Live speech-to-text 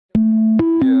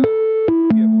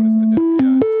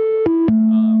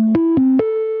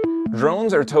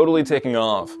Drones are totally taking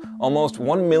off. Almost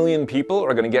 1 million people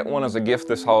are going to get one as a gift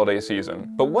this holiday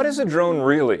season. But what is a drone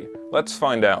really? Let's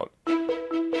find out.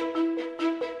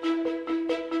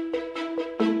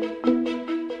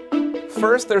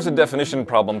 First, there's a definition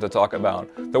problem to talk about.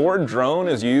 The word drone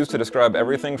is used to describe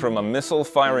everything from a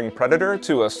missile-firing predator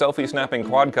to a selfie-snapping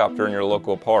quadcopter in your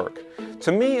local park.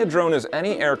 To me, a drone is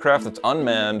any aircraft that's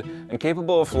unmanned and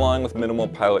capable of flying with minimal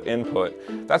pilot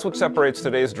input. That's what separates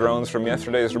today's drones from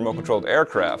yesterday's remote-controlled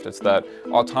aircraft. It's that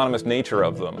autonomous nature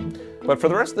of them. But for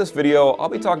the rest of this video, I'll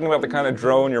be talking about the kind of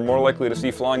drone you're more likely to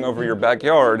see flying over your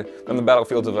backyard than the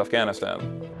battlefields of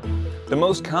Afghanistan. The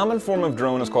most common form of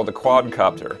drone is called a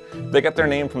quadcopter. They get their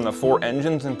name from the 4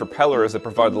 engines and propellers that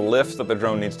provide the lift that the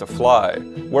drone needs to fly.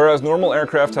 Whereas normal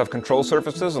aircraft have control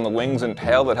surfaces on the wings and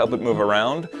tail that help it move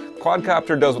around,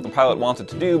 quadcopter does what the pilot wants it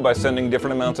to do by sending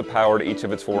different amounts of power to each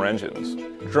of its 4 engines.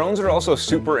 Drones are also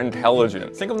super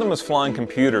intelligent. Think of them as flying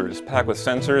computers, packed with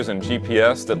sensors and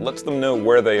GPS that lets them know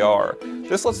where they are.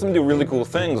 This lets them do really cool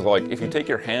things, like if you take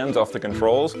your hands off the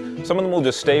controls, some of them will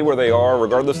just stay where they are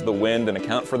regardless of the wind and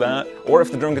account for that. Or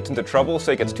if the drone gets into trouble,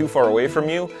 say it gets too far away from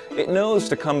you, it knows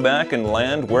to come back and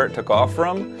land where it took off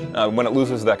from when it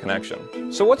loses that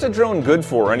connection. So what's a drone good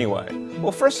for anyway?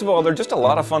 Well, first of all, they're just a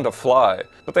lot of fun to fly,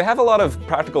 but they have a lot of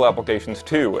practical applications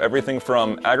too. Everything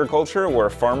from agriculture, where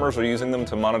farmers are using them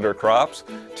to monitor crops,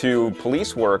 to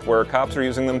police work, where cops are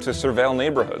using them to surveil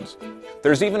neighborhoods.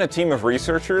 There's even a team of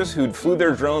researchers who flew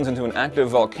their drones into an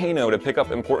active volcano to pick up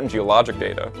important geologic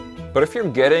data. But if you're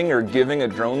getting or giving a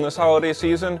drone this holiday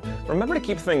season, remember to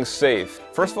keep things safe.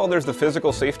 First of all, there's the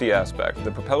physical safety aspect.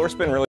 The propeller spin really